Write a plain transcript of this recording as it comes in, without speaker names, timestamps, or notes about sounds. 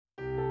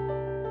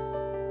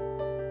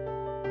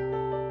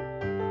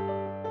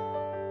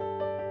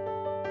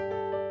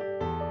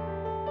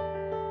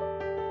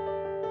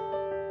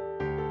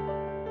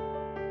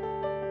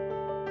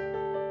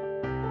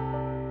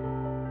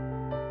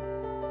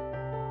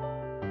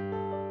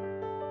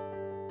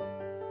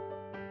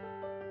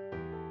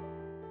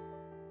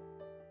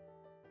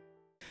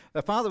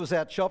A father was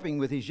out shopping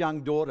with his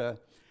young daughter,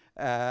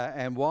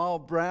 and while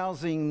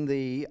browsing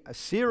the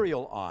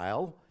cereal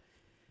aisle,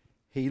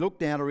 he looked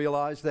down and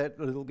realised that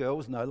the little girl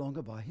was no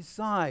longer by his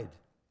side.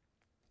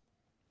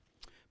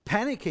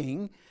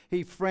 Panicking,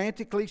 he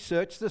frantically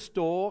searched the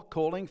store,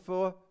 calling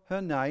out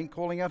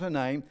her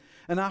name,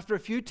 and after a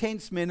few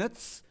tense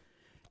minutes,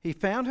 he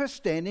found her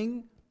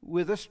standing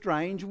with a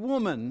strange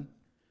woman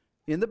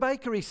in the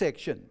bakery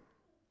section.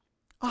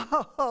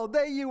 "Oh,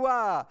 there you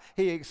are,"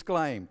 he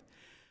exclaimed.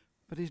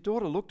 But his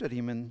daughter looked at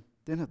him and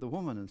then at the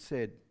woman and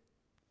said,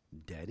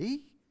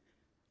 "Daddy,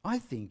 I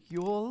think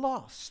you're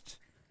lost.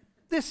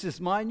 This is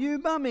my new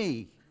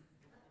mummy."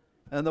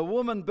 And the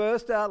woman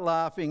burst out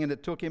laughing, and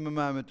it took him a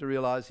moment to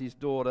realise his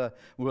daughter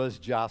was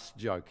just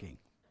joking.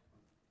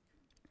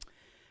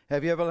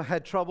 Have you ever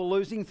had trouble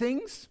losing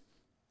things?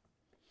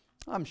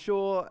 I'm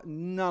sure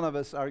none of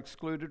us are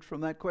excluded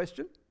from that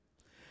question.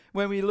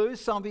 When we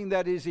lose something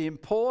that is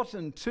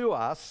important to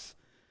us,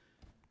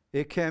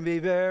 it can be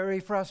very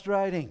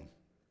frustrating.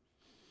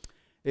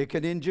 It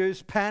can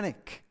induce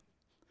panic.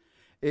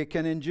 It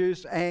can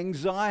induce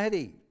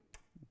anxiety.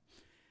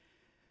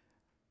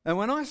 And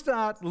when I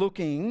start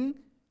looking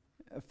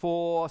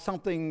for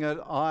something that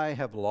I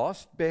have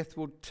lost, Beth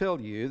will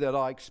tell you that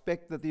I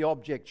expect that the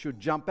object should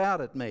jump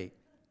out at me.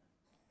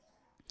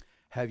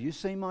 Have you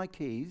seen my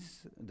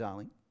keys,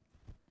 darling?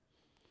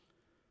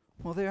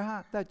 Well,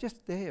 they're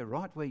just there,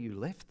 right where you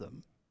left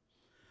them.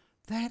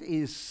 That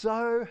is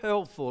so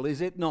helpful,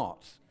 is it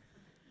not?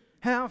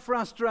 How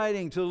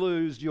frustrating to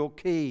lose your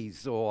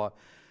keys or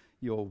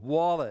your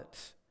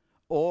wallet,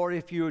 or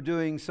if you're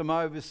doing some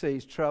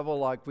overseas travel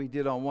like we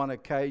did on one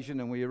occasion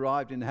and we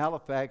arrived in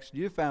Halifax,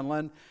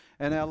 Newfoundland,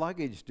 and our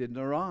luggage didn't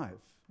arrive.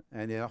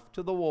 And off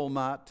to the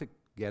Walmart to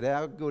get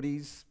our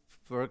goodies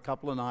for a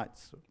couple of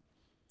nights.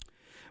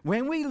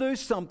 When we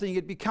lose something,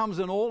 it becomes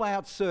an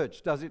all-out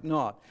search, does it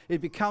not? It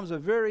becomes a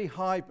really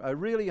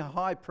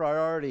high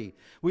priority.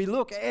 We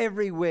look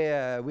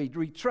everywhere. We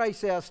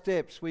retrace our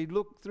steps. We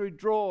look through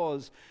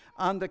drawers,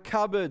 under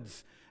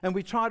cupboards, and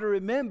we try to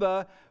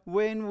remember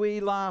when we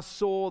last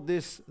saw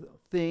this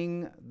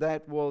thing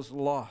that was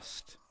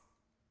lost.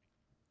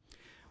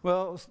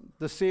 Well,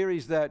 the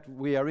series that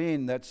we are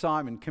in, that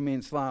Simon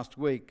commenced last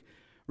week,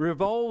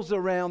 revolves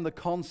around the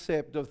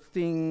concept of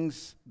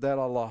things that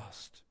are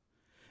lost.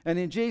 And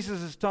in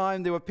Jesus'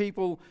 time, there were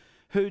people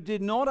who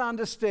did not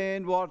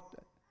understand what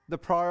the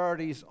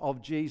priorities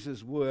of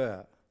Jesus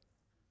were.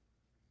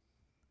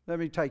 Let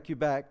me take you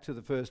back to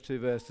the first two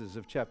verses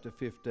of chapter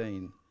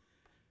 15.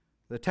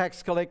 The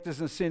tax collectors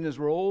and sinners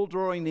were all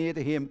drawing near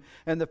to him,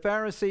 and the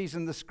Pharisees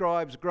and the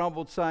scribes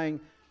grumbled,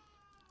 saying,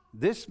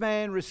 "This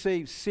man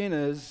receives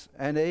sinners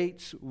and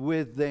eats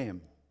with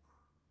them."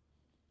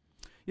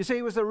 You see,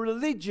 it was the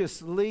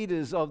religious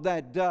leaders of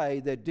that day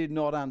that did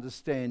not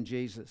understand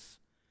Jesus.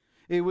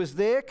 It was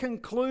their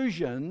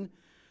conclusion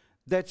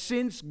that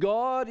since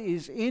God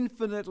is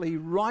infinitely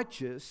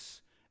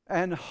righteous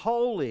and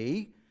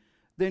holy,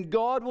 then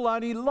God will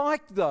only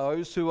like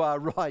those who are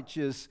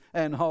righteous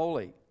and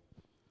holy.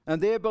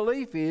 And their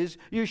belief is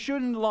you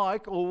shouldn't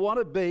like or want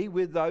to be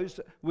with those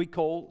we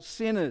call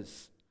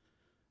sinners.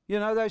 You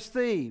know, those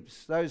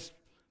thieves, those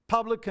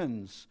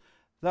publicans,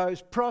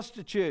 those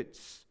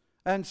prostitutes,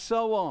 and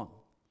so on.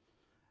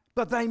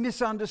 But they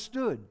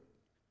misunderstood.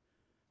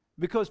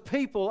 Because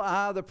people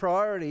are the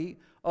priority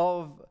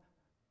of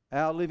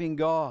our living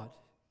God.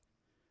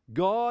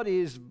 God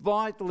is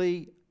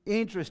vitally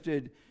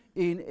interested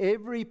in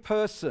every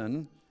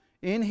person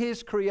in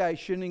his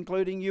creation,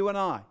 including you and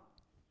I.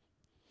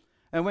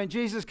 And when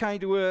Jesus came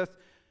to earth,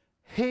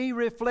 he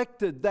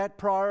reflected that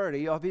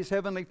priority of his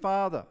heavenly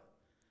Father.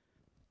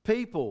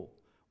 People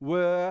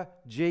were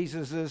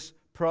Jesus'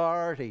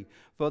 priority.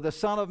 For the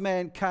Son of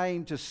Man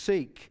came to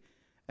seek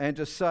and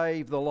to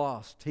save the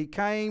lost. He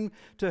came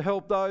to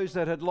help those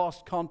that had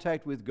lost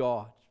contact with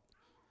God.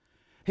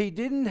 He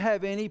didn't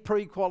have any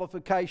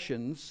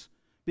pre-qualifications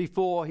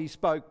before he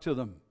spoke to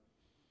them.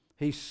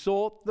 He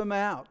sought them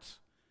out.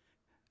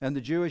 And the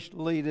Jewish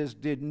leaders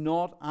did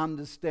not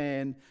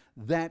understand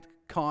that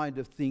kind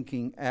of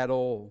thinking at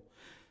all.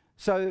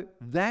 So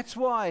that's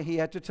why he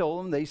had to tell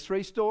them these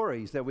three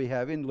stories that we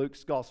have in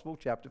Luke's Gospel,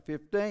 chapter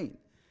 15,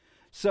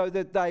 so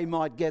that they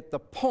might get the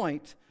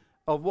point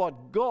of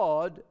what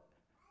God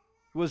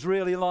was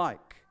really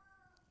like.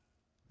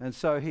 And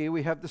so here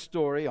we have the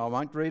story. I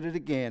won't read it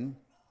again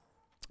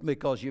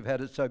because you've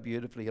had it so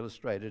beautifully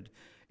illustrated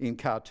in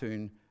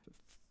cartoon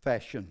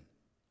fashion.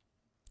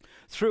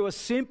 Through a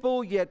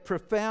simple yet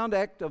profound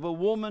act of a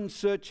woman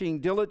searching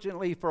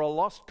diligently for a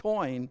lost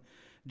coin,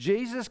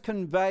 Jesus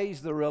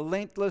conveys the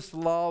relentless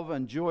love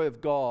and joy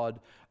of God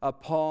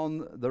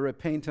upon the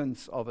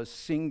repentance of a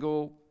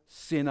single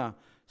sinner,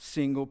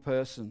 single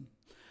person.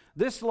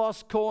 This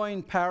lost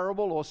coin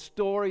parable or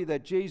story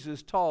that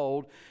Jesus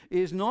told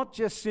is not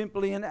just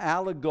simply an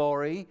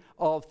allegory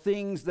of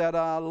things that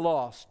are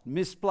lost,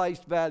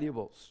 misplaced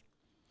valuables.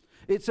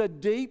 It's a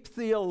deep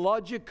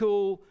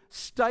theological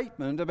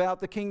statement about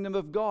the kingdom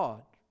of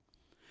God.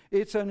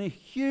 It's a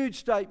huge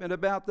statement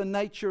about the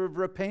nature of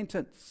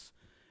repentance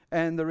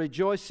and the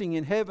rejoicing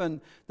in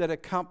heaven that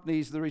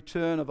accompanies the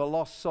return of a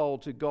lost soul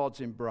to God's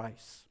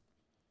embrace.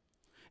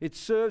 It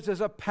serves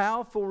as a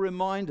powerful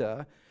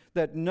reminder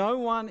that no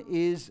one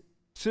is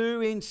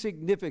too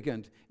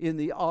insignificant in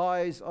the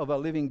eyes of a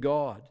living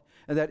God,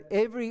 and that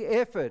every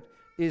effort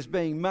is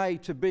being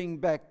made to bring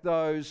back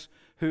those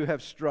who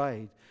have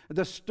strayed.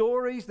 The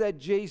stories that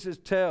Jesus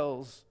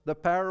tells, the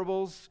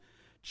parables,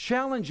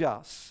 challenge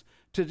us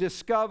to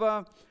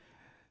discover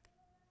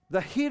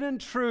the hidden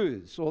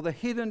truths or the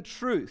hidden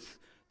truth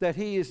that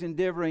he is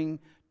endeavouring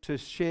to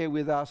share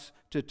with us,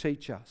 to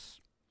teach us.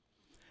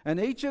 And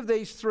each of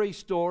these three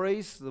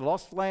stories, the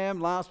lost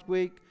lamb last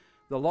week,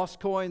 the lost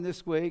coin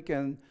this week,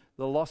 and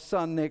the lost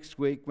son next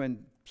week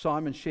when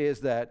Simon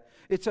shares that,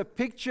 it's a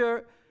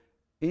picture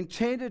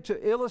intended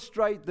to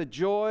illustrate the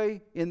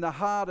joy in the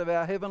heart of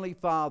our Heavenly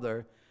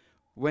Father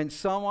when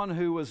someone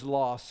who was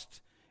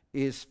lost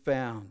is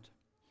found.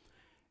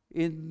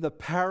 In the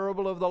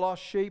parable of the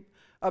lost sheep,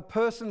 a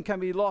person can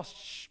be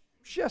lost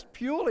just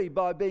purely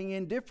by being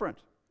indifferent.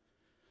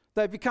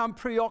 They become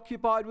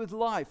preoccupied with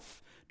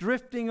life,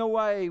 drifting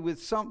away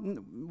with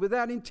something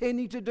without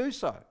intending to do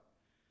so.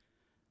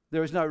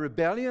 There is no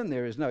rebellion,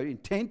 there is no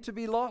intent to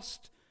be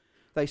lost.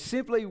 They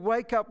simply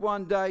wake up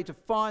one day to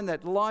find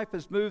that life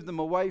has moved them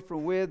away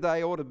from where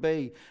they ought to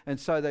be, and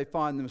so they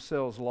find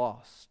themselves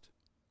lost.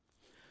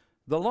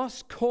 The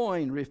lost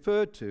coin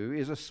referred to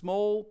is a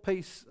small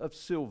piece of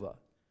silver,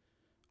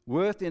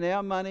 worth in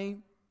our money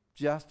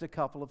just a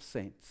couple of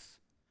cents.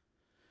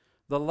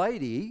 The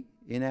lady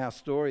in our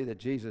story that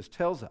Jesus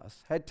tells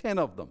us had 10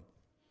 of them.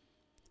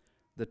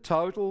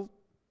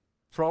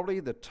 Probably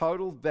the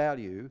total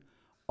value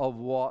of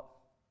what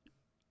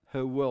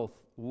her wealth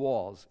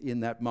was in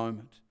that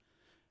moment.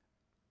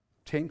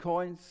 10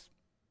 coins,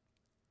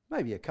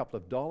 maybe a couple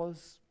of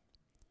dollars.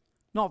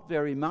 Not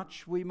very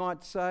much, we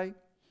might say,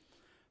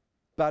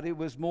 but it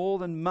was more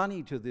than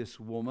money to this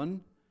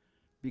woman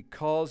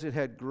because it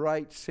had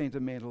great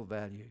sentimental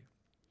value.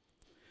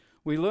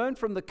 We learn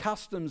from the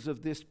customs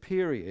of this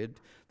period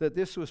that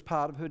this was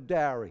part of her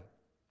dowry.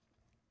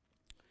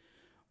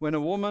 When a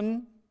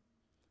woman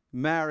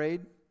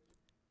married,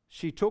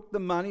 she took the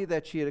money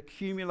that she had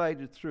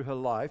accumulated through her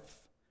life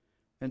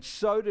and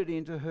sewed it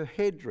into her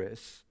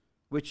headdress,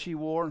 which she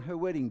wore on her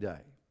wedding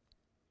day.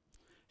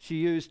 She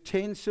used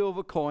 10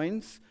 silver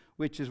coins,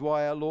 which is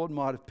why our Lord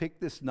might have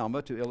picked this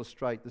number to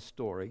illustrate the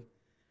story.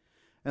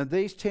 And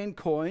these 10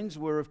 coins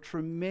were of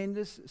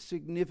tremendous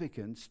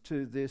significance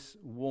to this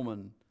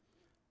woman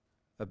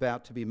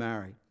about to be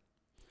married.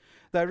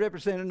 They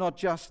represented not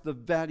just the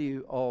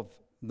value of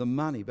the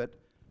money, but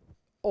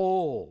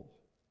all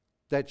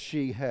that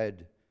she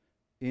had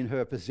in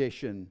her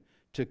possession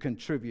to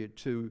contribute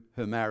to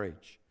her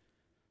marriage.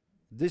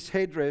 This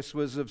headdress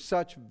was of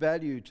such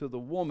value to the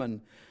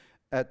woman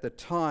at the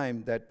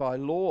time that by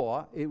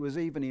law it was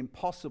even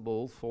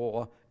impossible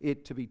for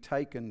it to be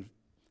taken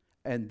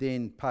and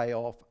then pay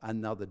off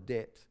another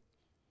debt.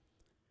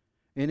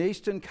 In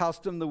Eastern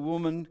custom, the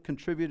woman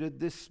contributed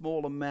this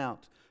small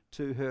amount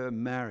to her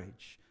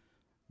marriage.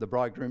 The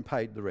bridegroom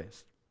paid the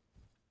rest.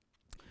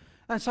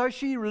 And so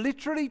she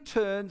literally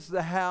turns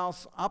the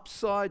house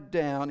upside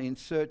down in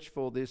search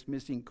for this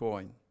missing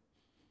coin.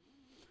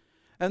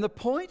 And the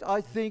point,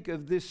 I think,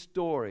 of this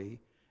story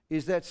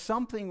is that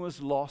something was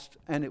lost,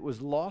 and it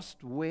was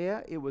lost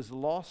where? It was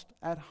lost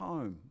at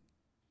home.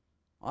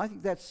 I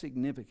think that's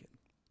significant.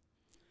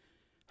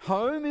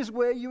 Home is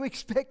where you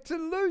expect to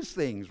lose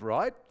things,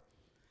 right?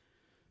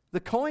 The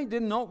coin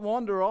did not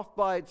wander off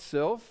by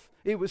itself.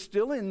 It was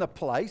still in the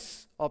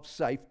place of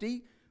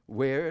safety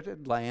where it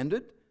had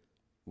landed,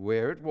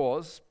 where it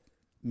was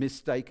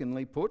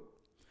mistakenly put.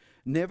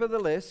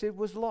 Nevertheless, it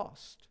was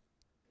lost.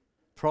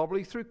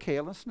 Probably through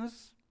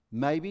carelessness,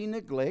 maybe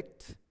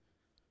neglect,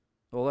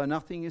 although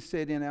nothing is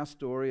said in our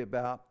story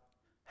about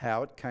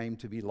how it came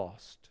to be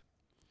lost.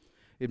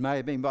 It may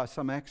have been by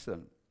some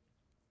accident.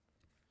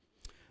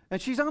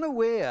 And she's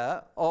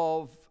unaware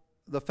of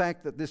the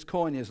fact that this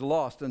coin is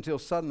lost until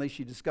suddenly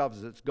she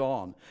discovers it's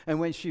gone. And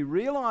when she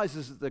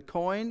realizes that the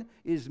coin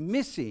is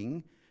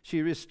missing, she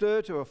is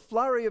stirred to a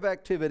flurry of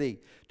activity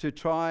to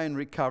try and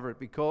recover it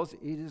because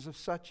it is of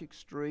such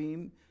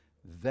extreme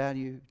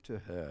value to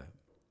her.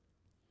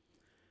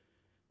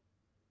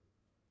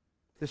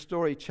 This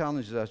story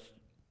challenges us,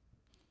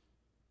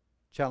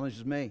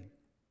 challenges me.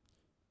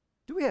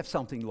 Do we have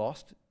something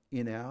lost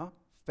in our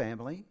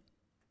family,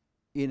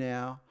 in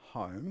our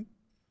home?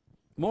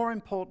 More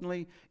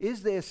importantly,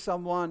 is there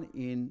someone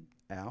in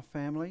our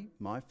family,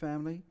 my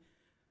family,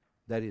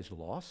 that is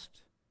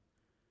lost?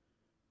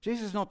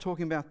 Jesus is not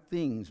talking about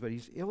things, but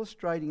he's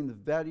illustrating the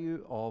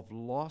value of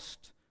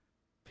lost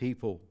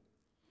people.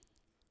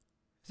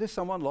 Is there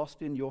someone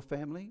lost in your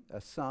family?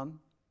 A son?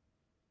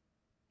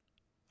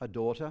 A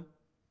daughter?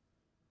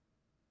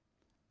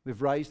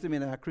 We've raised them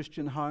in our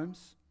Christian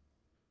homes.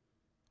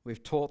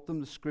 We've taught them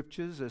the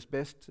scriptures as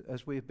best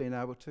as we've been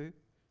able to.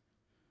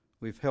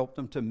 We've helped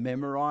them to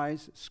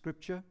memorize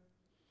scripture.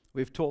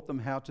 We've taught them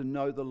how to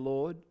know the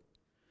Lord.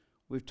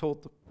 We've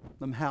taught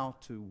them how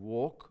to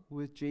walk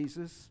with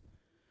Jesus.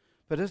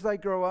 But as they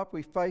grow up,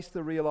 we face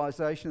the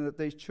realization that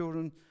these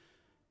children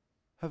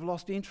have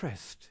lost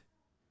interest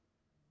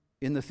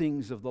in the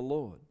things of the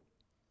Lord.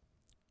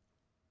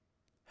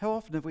 How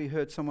often have we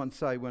heard someone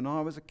say, when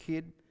I was a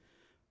kid,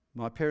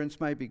 my parents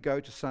made me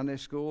go to Sunday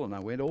school and I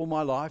went all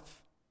my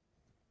life.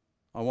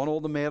 I won all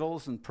the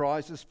medals and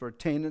prizes for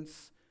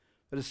attendance.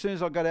 But as soon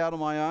as I got out on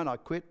my own, I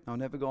quit. I've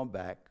never gone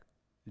back.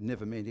 It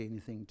never meant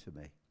anything to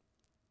me.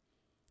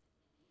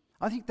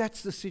 I think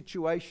that's the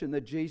situation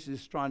that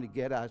Jesus is trying to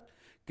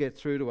get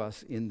through to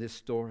us in this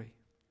story.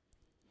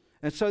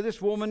 And so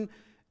this woman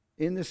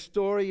in this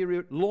story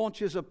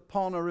launches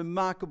upon a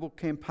remarkable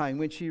campaign.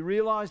 When she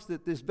realized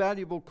that this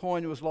valuable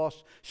coin was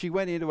lost, she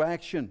went into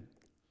action.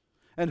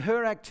 And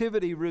her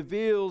activity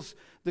reveals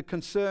the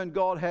concern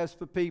God has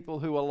for people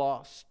who are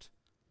lost.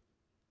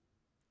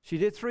 She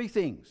did 3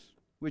 things,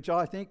 which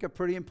I think are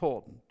pretty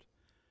important.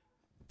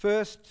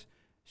 First,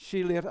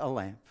 she lit a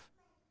lamp.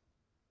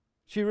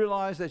 She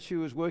realized that she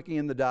was working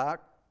in the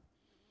dark.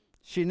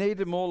 She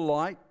needed more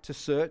light to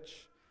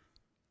search.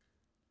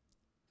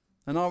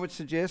 And I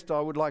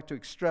would like to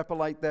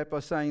extrapolate that by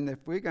saying that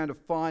if we're going to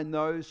find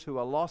those who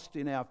are lost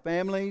in our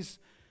families,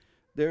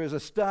 there is a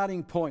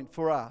starting point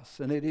for us,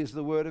 and it is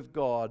the Word of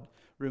God.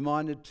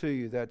 Reminded to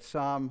you that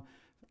Psalm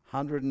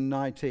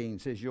 119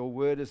 says, your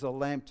word is a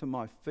lamp to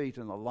my feet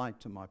and a light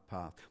to my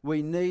path.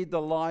 We need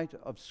the light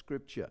of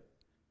Scripture.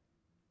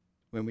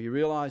 When we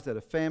realize that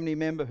a family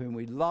member whom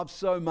we love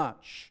so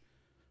much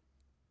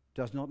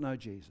does not know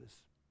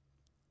Jesus.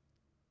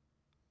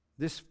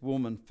 This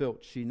woman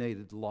felt she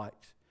needed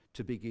light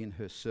to begin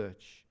her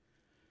search.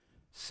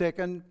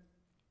 Second,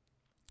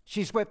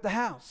 she swept the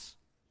house.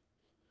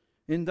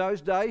 In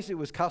those days, it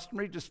was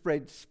customary to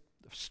spread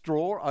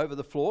straw over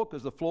the floor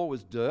because the floor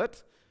was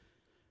dirt.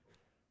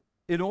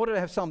 In order to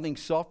have something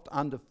soft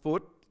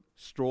underfoot,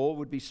 straw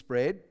would be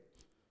spread.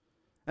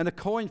 And a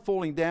coin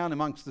falling down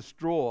amongst the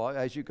straw,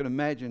 as you can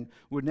imagine,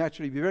 would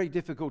naturally be very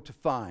difficult to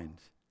find.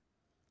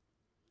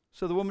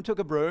 So the woman took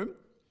a broom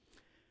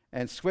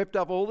and swept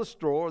up all the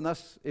straw, and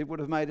thus it would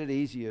have made it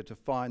easier to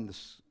find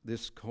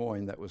this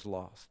coin that was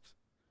lost.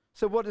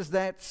 So what does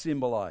that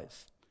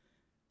symbolize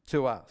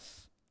to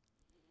us?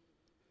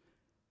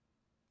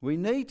 We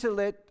need to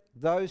let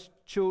those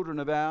children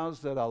of ours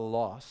that are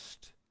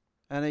lost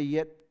and are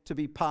yet to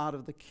be part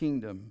of the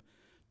kingdom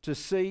to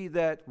see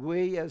that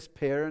we as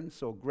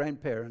parents or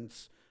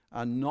grandparents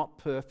are not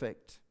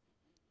perfect,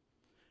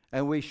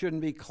 and we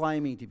shouldn't be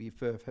claiming to be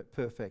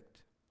perfect.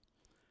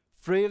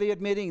 Freely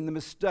admitting the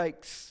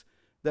mistakes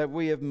that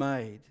we have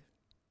made.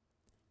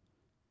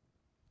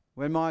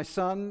 When my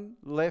son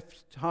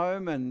left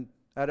home and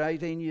at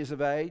 18 years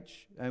of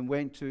age and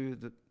went to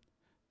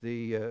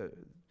the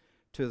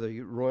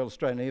Royal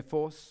Australian Air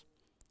Force,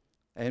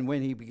 and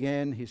when he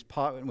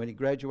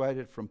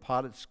graduated from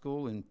pilot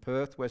school in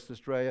Perth, West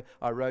Australia,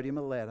 I wrote him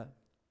a letter.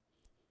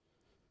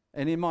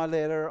 And in my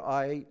letter,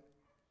 I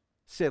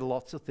said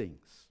lots of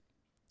things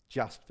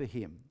just for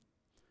him.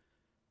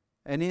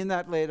 And in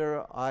that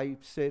letter, I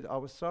said I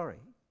was sorry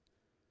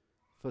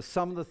for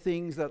some of the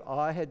things that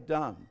I had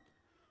done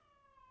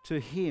to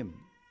him,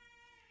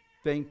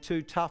 being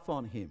too tough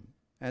on him,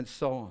 and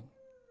so on.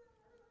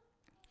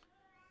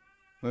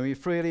 When we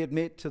freely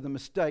admit to the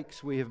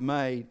mistakes we have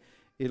made,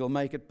 it'll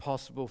make it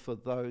possible for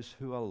those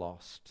who are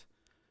lost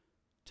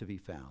to be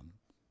found.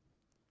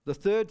 The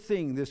third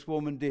thing this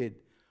woman did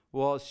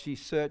was she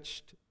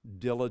searched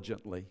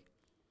diligently.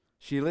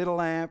 She lit a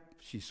lamp,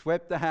 she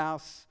swept the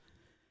house,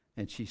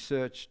 and she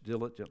searched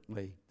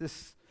diligently.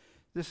 This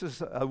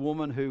is a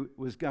woman who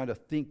was going to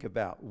think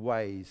about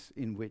ways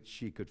in which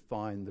she could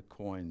find the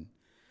coin.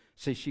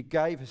 See, she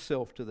gave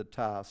herself to the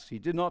task. She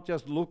did not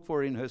just look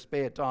for it in her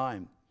spare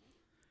time.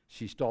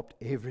 She stopped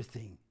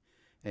everything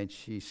and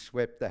she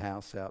swept the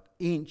house out.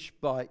 Inch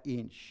by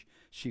inch,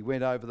 she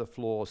went over the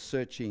floor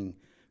searching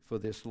for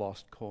this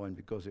lost coin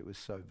because it was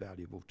so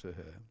valuable to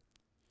her.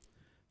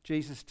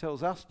 Jesus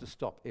tells us to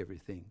stop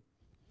everything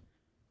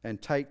and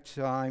take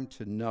time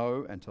to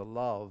know and to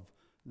love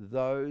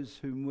those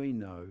whom we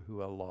know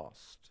who are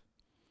lost.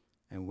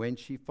 And when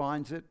she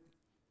finds it,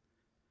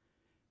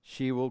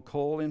 she will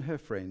call in her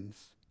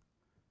friends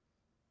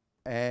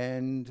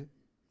and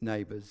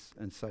neighbours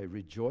and say,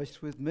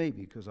 rejoice with me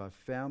because I've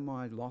found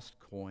my lost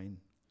coin.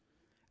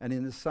 And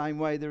in the same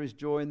way, there is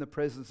joy in the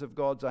presence of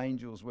God's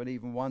angels when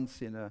even one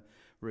sinner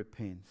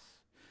repents.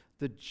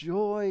 The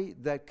joy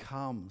that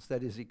comes,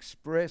 that is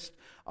expressed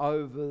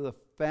over the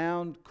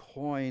found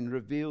coin,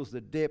 reveals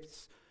the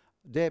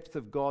depth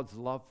of God's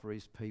love for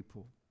his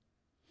people.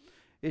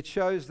 It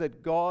shows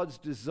that God's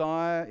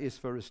desire is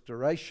for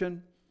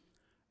restoration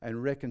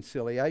and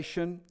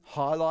reconciliation,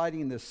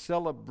 highlighting the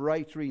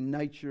celebratory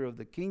nature of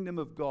the kingdom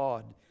of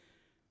God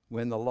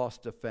when the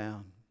lost are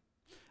found.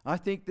 I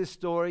think this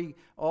story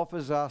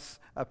offers us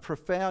a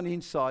profound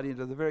insight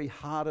into the very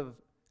heart of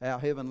our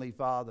Heavenly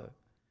Father,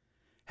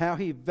 how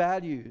he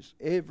values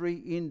every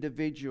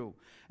individual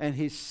and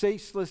his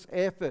ceaseless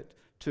effort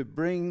to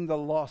bring the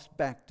lost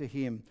back to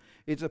him.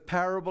 It's a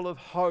parable of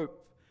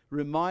hope,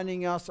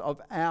 reminding us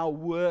of our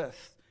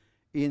worth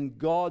in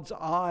God's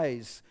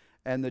eyes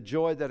and the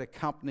joy that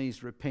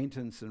accompanies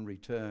repentance and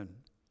return.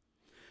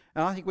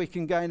 And I think we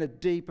can gain a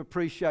deep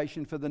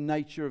appreciation for the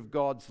nature of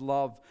God's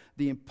love,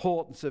 the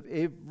importance of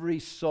every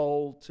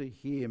soul to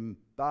Him,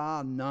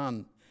 bar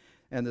none,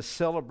 and the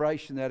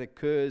celebration that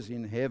occurs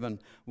in heaven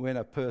when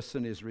a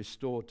person is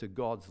restored to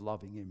God's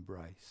loving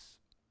embrace.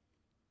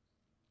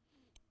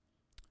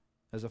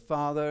 As a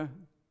father,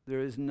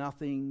 there is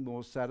nothing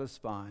more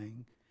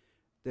satisfying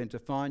than to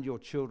find your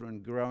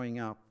children growing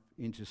up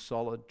into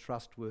solid,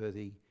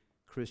 trustworthy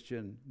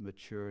Christian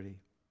maturity.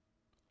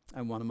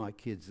 And one of my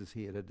kids is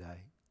here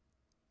today.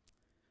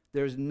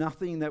 There is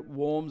nothing that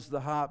warms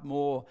the heart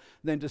more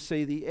than to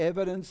see the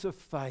evidence of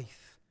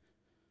faith,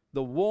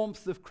 the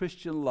warmth of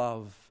Christian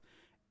love,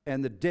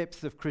 and the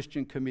depth of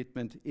Christian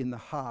commitment in the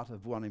heart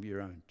of one of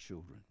your own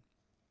children.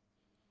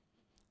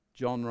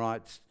 John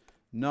writes,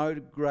 "No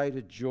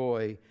greater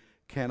joy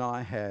can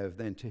I have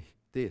than to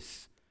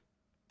this,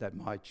 that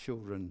my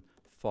children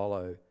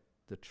follow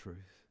the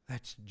truth."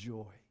 That's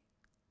joy.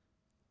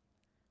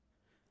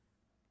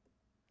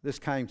 This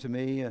came to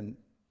me, and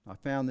I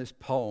found this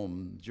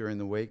poem during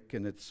the week,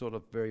 and it's sort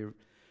of very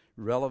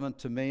relevant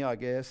to me, I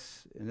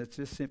guess. And it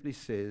just simply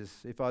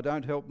says, "If I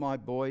don't help my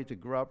boy to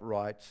grow up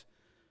right,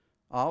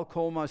 I'll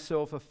call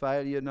myself a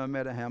failure no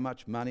matter how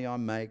much money I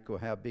make or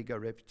how big a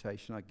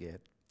reputation I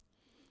get.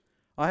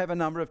 I have a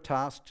number of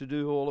tasks to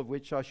do, all of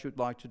which I should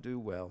like to do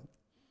well.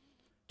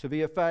 To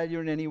be a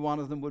failure in any one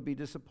of them would be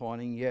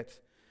disappointing, yet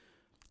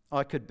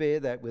I could bear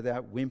that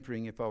without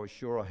whimpering if I was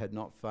sure I had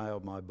not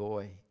failed my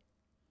boy.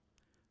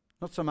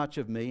 Not so much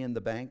of me in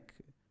the bank,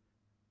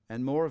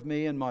 and more of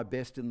me and my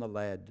best in the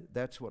lad.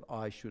 That's what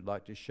I should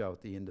like to show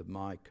at the end of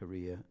my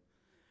career.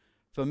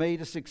 For me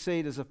to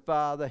succeed as a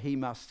father, he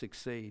must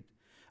succeed.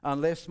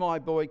 Unless my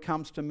boy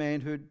comes to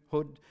manhood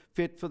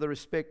fit for the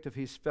respect of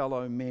his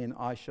fellow men,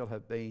 I shall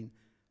have been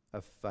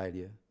a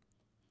failure.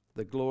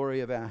 The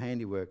glory of our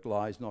handiwork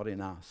lies not in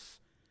us,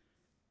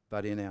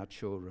 but in our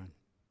children."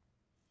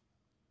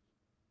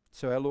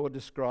 So our Lord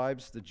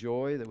describes the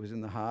joy that was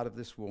in the heart of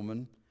this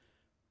woman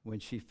when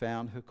she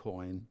found her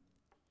coin.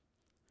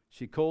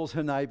 She calls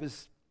her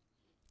neighbours,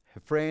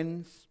 her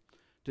friends,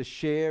 to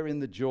share in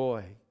the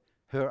joy,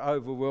 her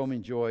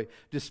overwhelming joy,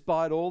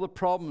 despite all the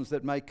problems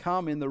that may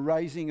come in the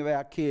raising of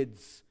our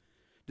kids,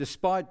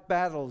 despite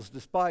battles,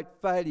 despite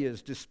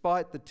failures,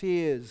 despite the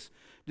tears,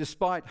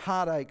 despite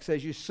heartaches,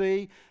 as you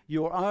see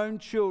your own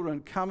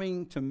children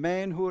coming to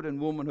manhood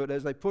and womanhood,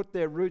 as they put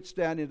their roots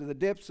down into the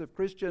depths of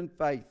Christian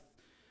faith,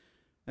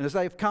 and as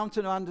they've come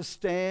to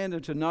understand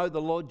and to know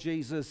the Lord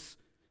Jesus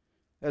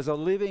as a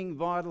living,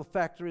 vital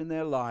factor in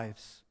their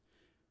lives,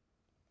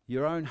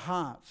 your own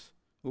heart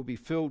will be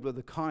filled with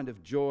the kind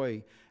of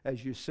joy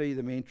as you see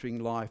them entering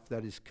life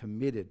that is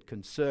committed,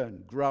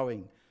 concerned,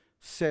 growing,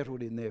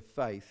 settled in their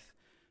faith,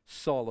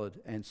 solid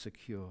and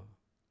secure.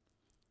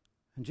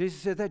 And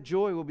Jesus said that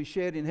joy will be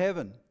shared in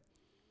heaven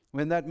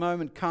when that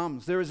moment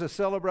comes. There is a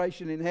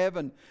celebration in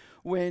heaven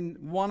when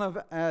one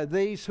of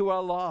these who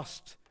are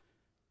lost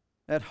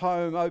at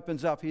home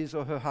opens up his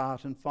or her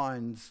heart and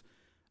finds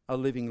a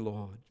living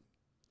Lord.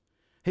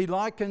 He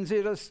likens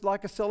it as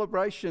like a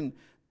celebration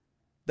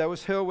that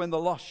was held when the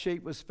lost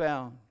sheep was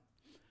found.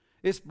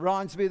 This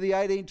reminds me of the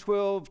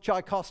 1812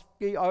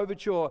 Tchaikovsky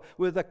overture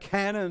with the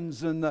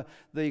cannons and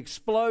the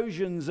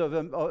explosions of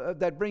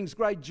that brings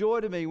great joy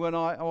to me when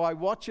I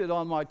watch it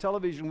on my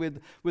television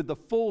with the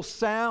full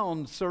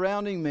sound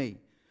surrounding me,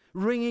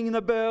 ringing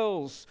the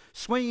bells,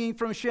 swinging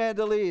from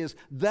chandeliers.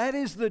 That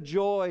is the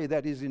joy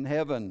that is in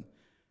heaven.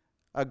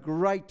 A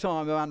great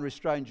time of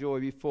unrestrained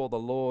joy before the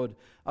Lord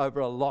over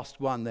a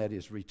lost one that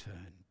is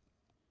returned.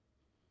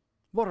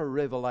 What a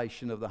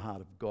revelation of the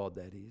heart of God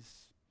that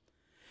is.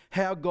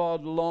 How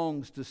God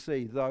longs to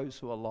see those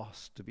who are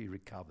lost to be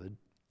recovered,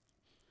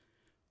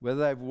 whether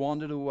they've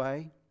wandered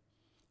away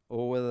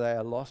or whether they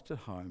are lost at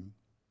home.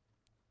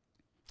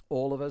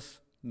 All of us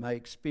may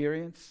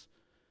experience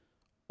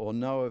or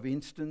know of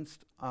instance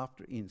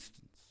after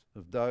instance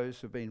of those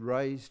who have been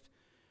raised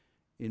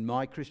in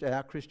our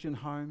Christian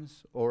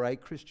homes or a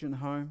Christian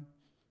home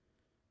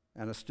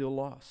and are still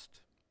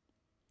lost.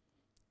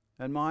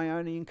 And my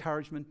only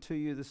encouragement to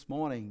you this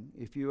morning,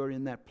 if you are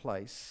in that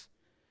place,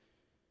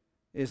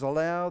 is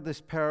allow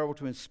this parable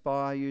to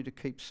inspire you to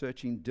keep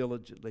searching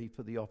diligently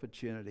for the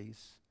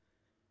opportunities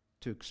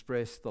to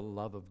express the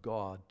love of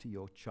God to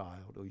your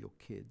child or your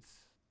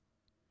kids.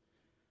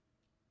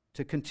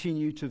 To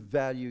continue to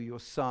value your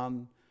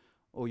son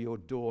or your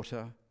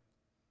daughter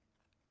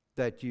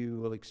that you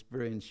will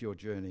experience your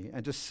journey,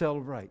 and to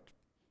celebrate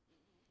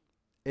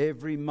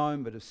every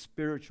moment of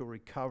spiritual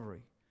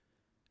recovery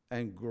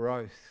and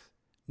growth,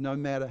 no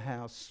matter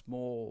how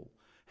small,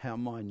 how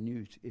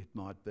minute it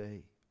might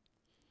be.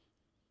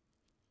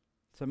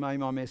 So may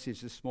my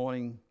message this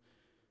morning,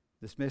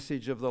 this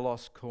message of the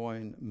lost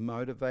coin,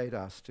 motivate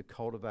us to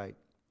cultivate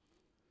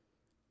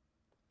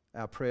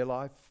our prayer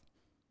life.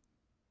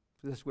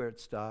 This is where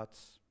it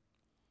starts.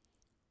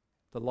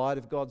 The light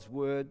of God's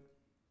word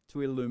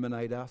to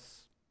illuminate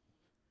us.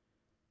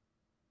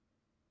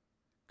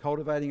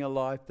 Cultivating a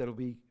life that will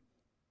be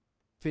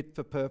fit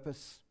for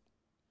purpose.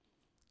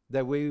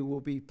 that we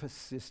will be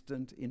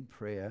persistent in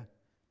prayer,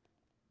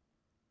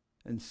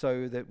 and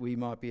so that we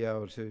might be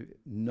able to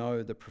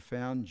know the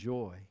profound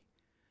joy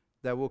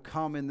that will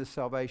come in the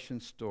salvation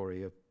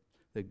story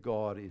that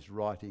God is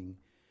writing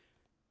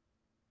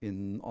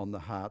on the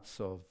hearts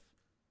of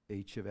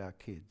each of our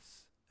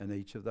kids and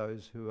each of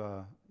those who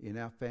are in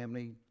our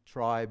family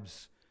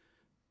tribes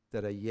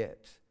that are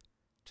yet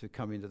to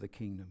come into the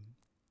kingdom.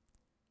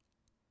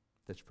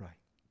 Let's pray.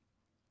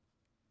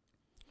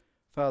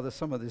 Father,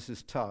 some of this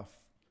is tough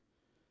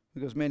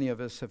because many of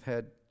us have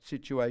had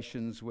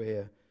situations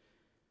where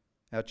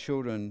our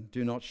children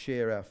do not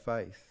share our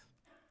faith.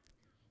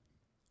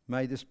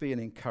 May this be an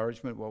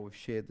encouragement, what we've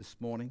shared this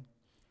morning.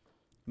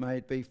 May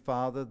it be,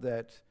 Father,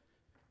 that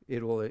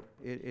it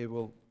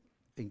will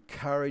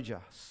encourage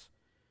us.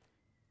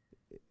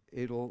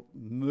 It'll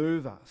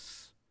move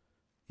us,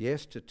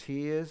 yes, to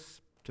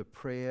tears, to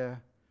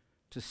prayer,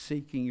 to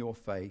seeking your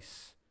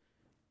face,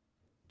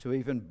 to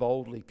even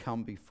boldly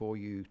come before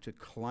you to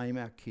claim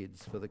our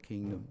kids for the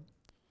kingdom.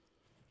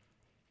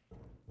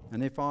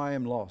 And if I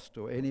am lost,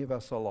 or any of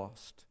us are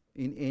lost,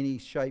 in any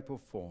shape or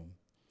form,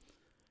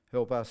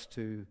 help us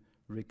to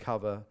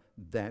recover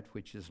that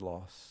which is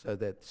lost, so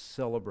that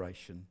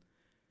celebration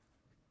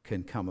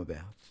can come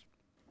about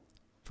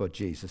for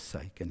Jesus'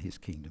 sake and his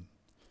kingdom.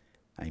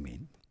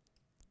 Amen.